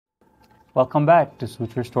Welcome back to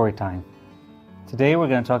Suture Storytime. Today we're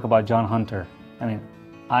going to talk about John Hunter.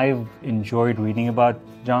 I've enjoyed reading about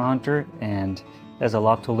John Hunter, and there's a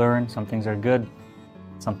lot to learn. Some things are good,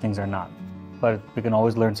 some things are not, but we can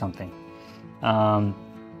always learn something. I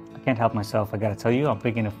can't help myself. I got to tell you, I'm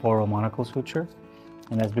picking a floral monocle suture,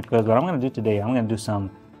 and that's because what I'm going to do today, I'm going to do some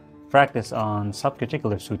practice on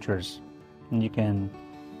subcuticular sutures, and you can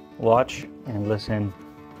watch and listen,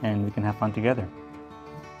 and we can have fun together.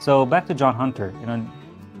 So back to John Hunter.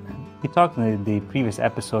 He talked in the previous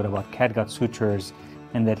episode about catgut sutures,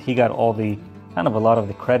 and that he got a lot of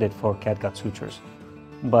the credit for catgut sutures.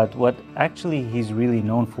 But what actually he's really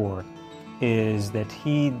known for is that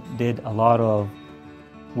he did a lot of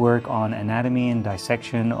work on anatomy and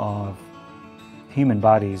dissection of human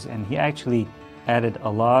bodies, and he actually added a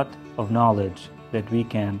lot of knowledge that we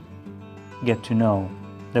can get to know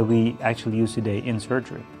that we actually use today in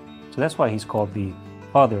surgery. So that's why he's called the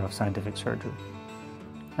father of scientific surgery.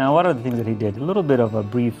 Now, what are the things that he did? A little bit of a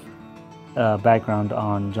brief background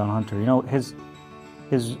on John Hunter.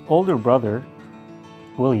 His older brother,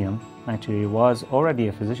 William, actually was already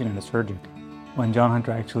a physician and a surgeon when John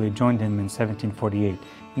Hunter actually joined him in 1748.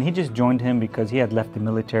 And he just joined him because he had left the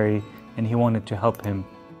military and he wanted to help him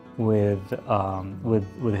with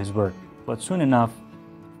his work. But soon enough,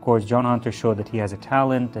 of course, John Hunter showed that he has a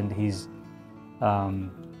talent and he's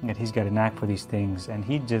got a knack for these things, and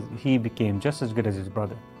he became just as good as his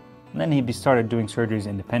brother. And then he started doing surgeries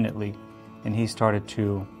independently, and he started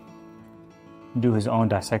to do his own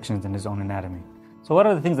dissections and his own anatomy. So what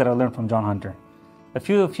are the things that I learned from John Hunter? A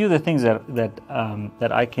few of the things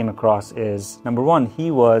that I came across is, number one, he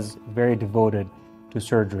was very devoted to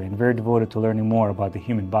surgery and very devoted to learning more about the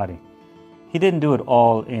human body. He didn't do it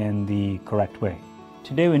all in the correct way.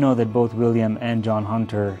 Today we know that both William and John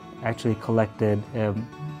Hunter actually collected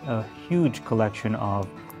a huge collection of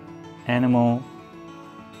animal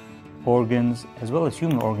organs as well as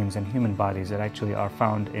human organs and human bodies that actually are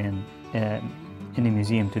found in a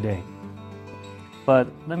museum today. But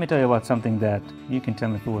let me tell you about something that you can tell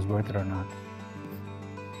me if it was worth it or not.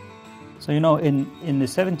 So in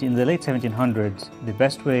the late 1700s, the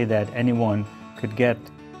best way that anyone could get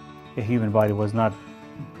a human body was not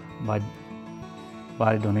by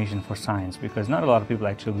body donation for science, because not a lot of people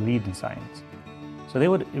actually believed in science. So they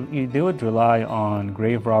would rely on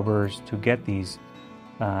grave robbers to get these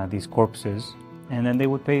corpses, and then they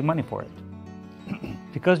would pay money for it.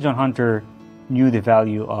 Because John Hunter knew the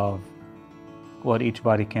value of what each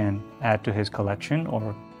body can add to his collection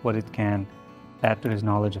or what it can add to his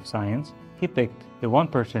knowledge of science, he picked the one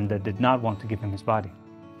person that did not want to give him his body.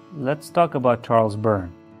 Let's talk about Charles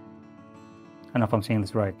Byrne. I don't know if I'm saying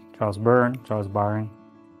this right. Charles Byrne.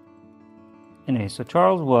 Anyway, so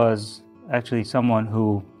Charles was actually someone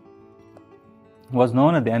who was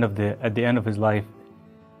known at the end of his life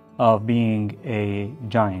of being a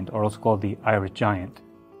giant, or also called the Irish giant,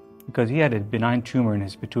 because he had a benign tumor in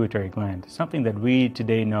his pituitary gland, something that we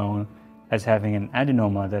today know as having an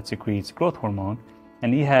adenoma that secretes growth hormone,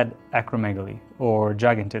 and he had acromegaly or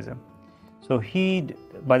gigantism. So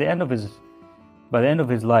by the end of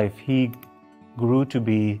his life, he grew to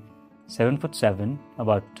be 7'7",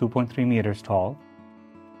 about 2.3 meters tall,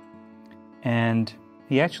 and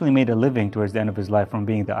he actually made a living towards the end of his life from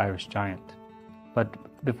being the Irish giant. But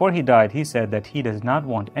before he died, he said that he does not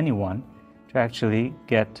want anyone to actually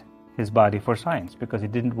get his body for science, because he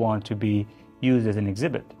didn't want to be used as an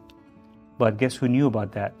exhibit. But guess who knew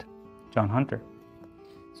about that? John Hunter.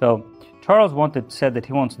 So Charles said that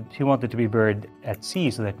he wanted to be buried at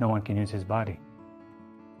sea so that no one can use his body.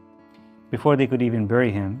 Before they could even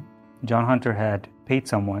bury him, John Hunter had paid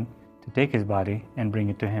someone to take his body and bring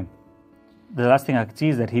it to him. The last thing I could see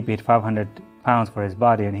is that he paid £500 for his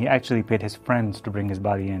body, and he actually paid his friends to bring his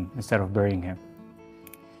body in instead of burying him.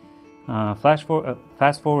 Fast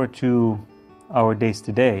forward to our days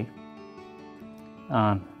today.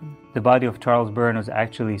 The body of Charles Byrne was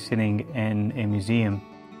actually sitting in a museum,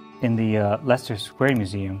 in the Leicester Square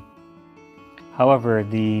Museum. However,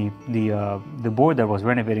 the board that was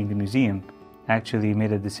renovating the museum actually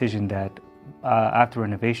made a decision that after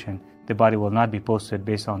renovation, the body will not be posted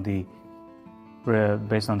based on the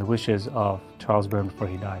wishes of Charles Byrne before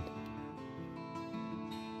he died.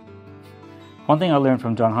 One thing I learned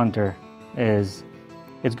from John Hunter is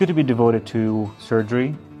it's good to be devoted to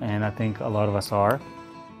surgery, and I think a lot of us are,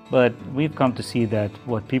 but we've come to see that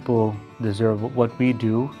what people deserve, what we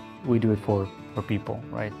do it for people,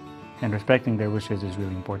 right? And respecting their wishes is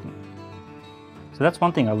really important. So that's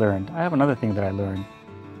one thing I learned. I have another thing that I learned,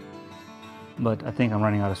 but I think I'm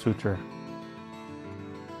running out of suture.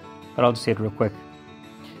 But I'll just say it real quick.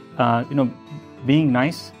 Being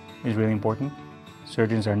nice is really important.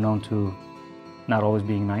 Surgeons are known to not always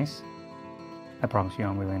being nice. I promise you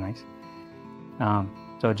I'm really nice.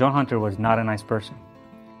 So John Hunter was not a nice person.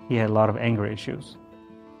 He had a lot of anger issues.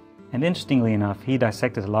 And interestingly enough, he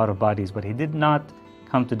dissected a lot of bodies, but he did not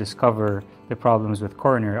come to discover the problems with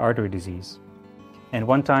coronary artery disease. And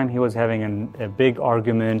one time he was having a big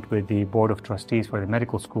argument with the board of trustees for the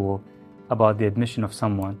medical school about the admission of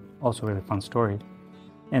someone, also a really fun story.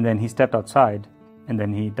 And then he stepped outside and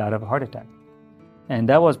then he died of a heart attack. And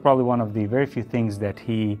that was probably one of the very few things that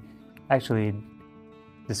he actually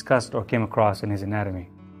discussed or came across in his anatomy.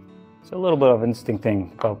 It's a little bit of an interesting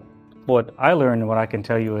thing, but what I learned and what I can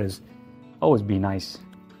tell you is always be nice,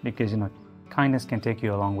 because kindness can take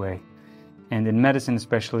you a long way. And in medicine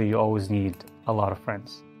especially, you always need a lot of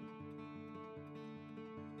friends.